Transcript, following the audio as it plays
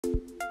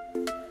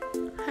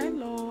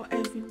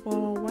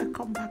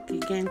welcome back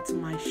again to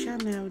my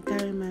channel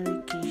Diary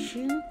Mary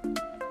Kitchen.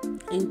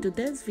 In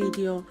today's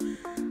video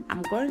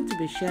I'm going to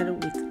be sharing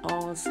with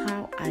us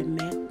how I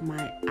make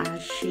my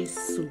Achi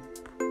soup.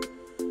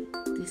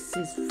 This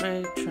is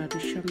very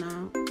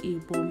traditional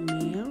Igbo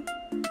meal.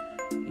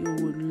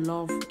 You will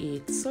love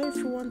it. So if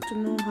you want to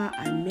know how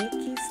I make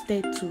it,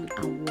 stay tuned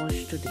and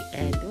watch to the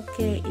end.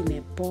 Okay, in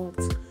a pot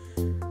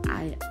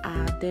I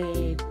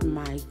added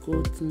my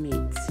goat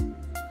meat.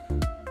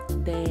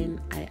 Then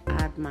I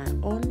add my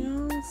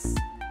onions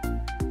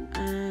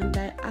and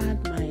I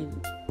add my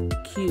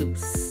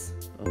cubes.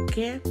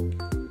 Okay,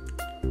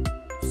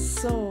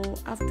 so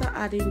after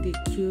adding the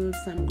cubes,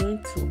 I'm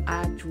going to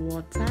add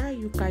water.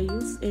 You can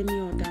use any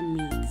other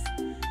meat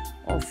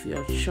of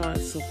your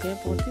choice, okay,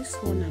 but this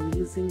one I'm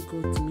using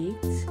goat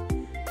meat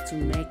to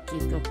make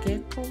it.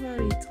 Okay,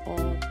 cover it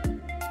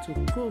up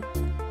to cook.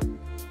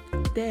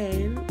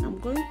 Then I'm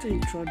going to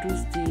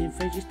introduce the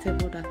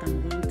vegetable that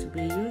I'm going to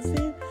be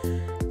using.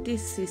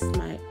 This is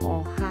my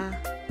oha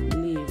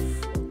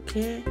leaf,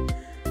 okay,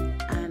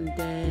 and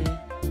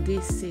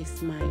this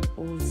is my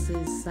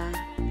uziza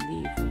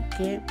leaf,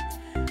 okay.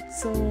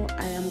 So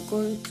I am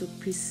going to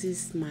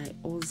pieces my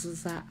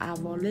uziza.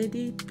 I've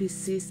already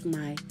pieces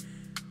my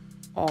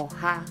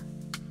oha.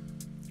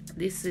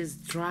 This is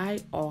dry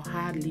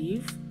oha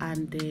leaf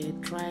and the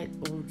dried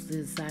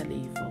uziza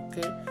leaf,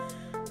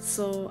 okay.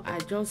 So I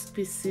just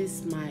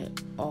pieces my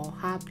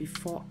oha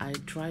before I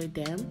dry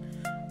them,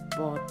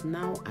 but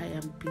now I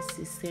am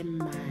piecing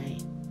my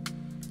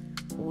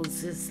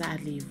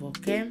uziza leaf,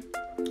 okay.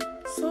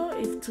 So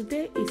if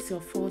today is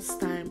your first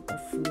time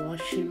of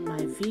watching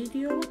my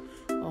video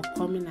or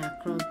coming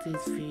across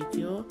this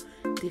video,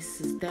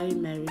 this is Diary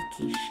Mary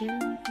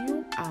Kitchen.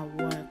 You are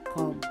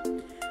welcome.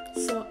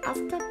 So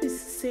after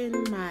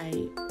piecing my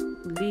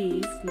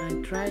leaf, my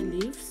dry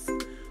leaves,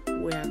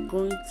 we are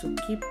going to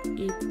keep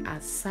it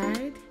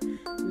aside.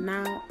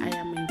 Now I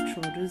am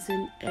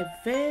introducing a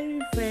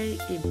very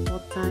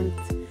important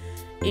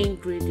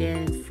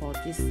ingredient for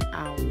this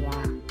our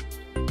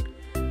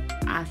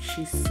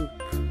Achi soup.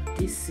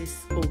 This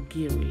is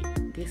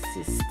ogiri. This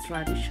is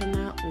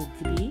traditional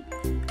ogiri,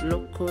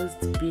 locust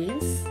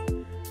beans.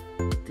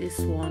 This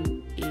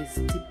one is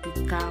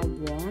typical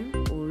one,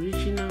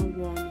 original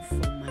one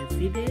from my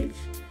village.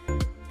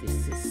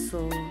 This is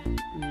so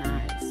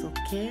nice,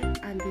 okay,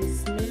 and it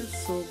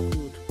smells so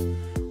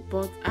good.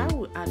 But I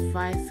will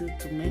advise you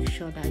to make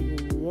sure that you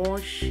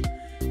wash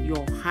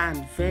your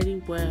hand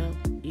very well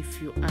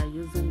if you are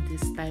using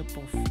this type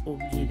of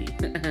ogiri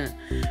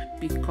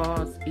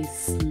because it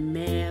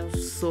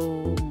smells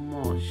so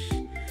much,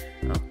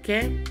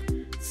 okay.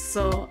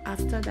 So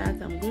after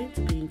that, I'm going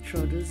to be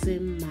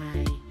introducing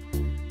my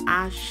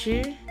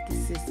Achi.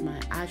 This is my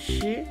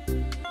Achi.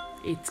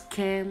 It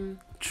came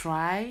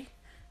dry,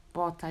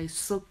 but I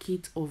soak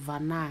it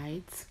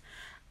overnight,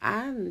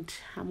 and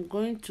I'm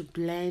going to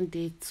blend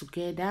it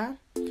together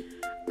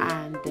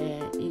and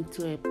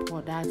into a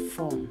powdered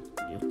form.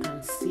 You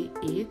can see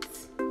it.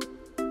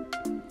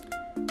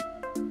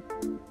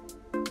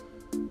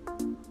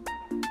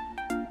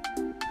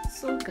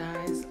 So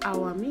guys,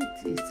 our meat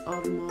is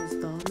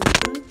almost done.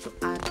 I'm going to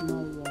add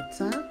more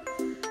water,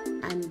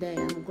 and then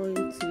I'm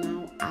going to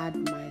now add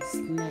my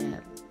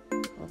snail.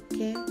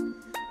 Okay,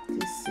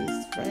 this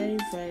is very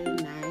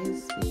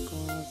nice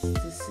because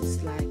this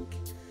is like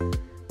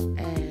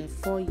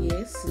 4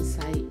 years since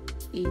I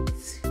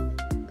eat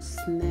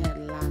snail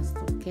last,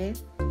 okay.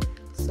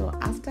 So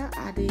after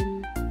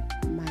adding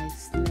my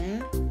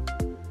snail,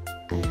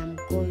 I am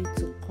going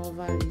to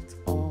cover it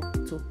up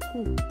to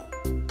cook.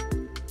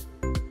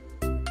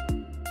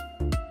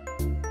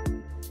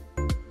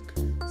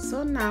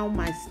 So now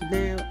my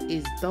snail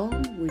is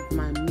done with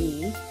my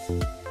meat.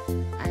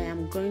 I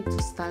am going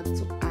to start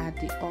to add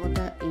the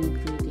other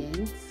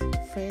ingredients.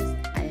 First,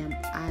 I am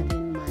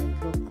adding my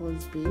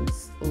locust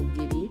beans,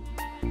 ogiri,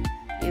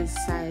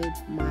 inside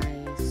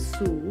my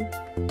soup.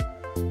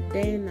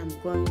 Then I'm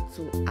going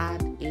to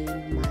add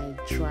in my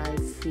dry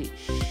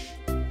fish,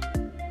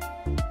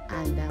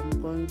 and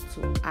I'm going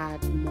to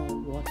add more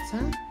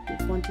water.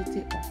 The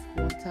quantity of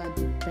water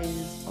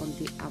depends on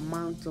the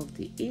amount of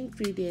the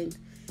ingredient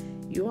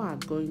you are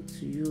going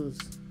to use.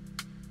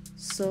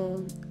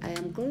 So I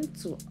am going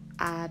to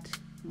add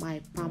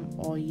my palm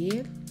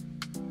oil,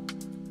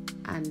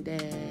 and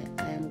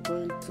I am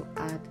going to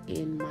add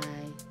in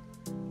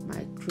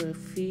my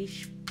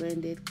crayfish,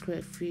 blended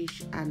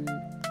crayfish and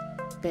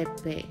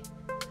pepper.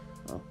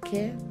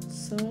 Okay,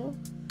 so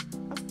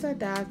after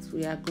that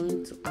we are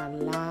going to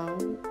allow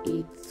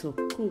it to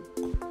cook.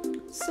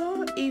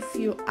 So if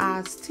you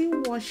are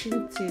still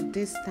watching till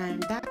this time,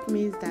 that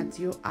means that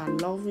you are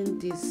loving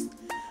this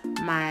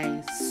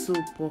my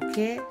soup,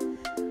 okay,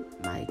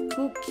 my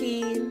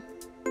cooking.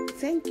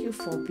 Thank you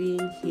for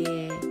being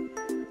here.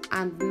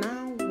 And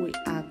now we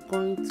are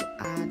going to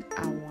add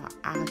our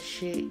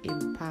Achi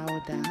in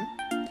powder.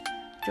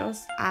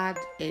 Just add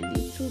a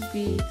little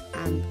bit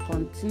and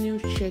continue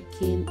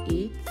shaking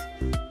it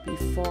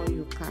before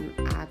you can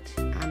add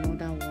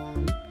another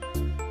one,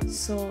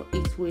 so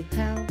it will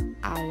help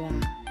our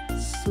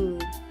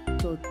soup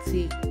to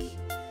thicken.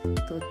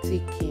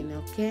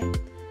 Okay,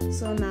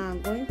 so now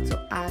I'm going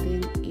to add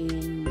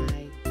in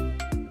my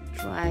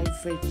dry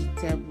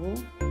vegetable,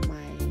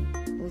 my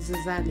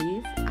uziza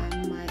leaf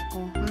and my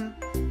oha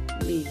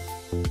leaf,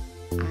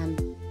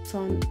 and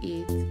turn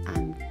it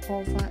and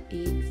cover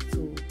it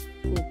to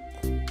cook.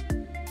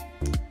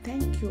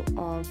 Thank you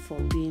all for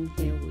being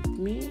here with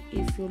me.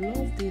 If you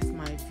love this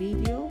my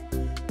video,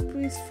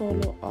 please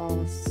follow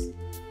us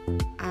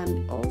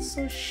and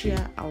also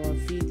share our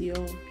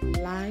video,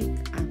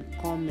 like and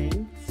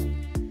comment.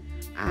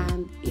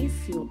 And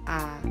if you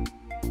are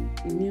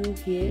new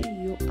here,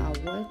 you are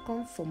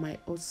welcome. For my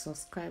old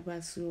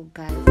subscribers, you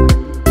guys are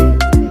the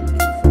best. Thank you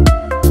for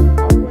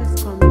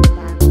always coming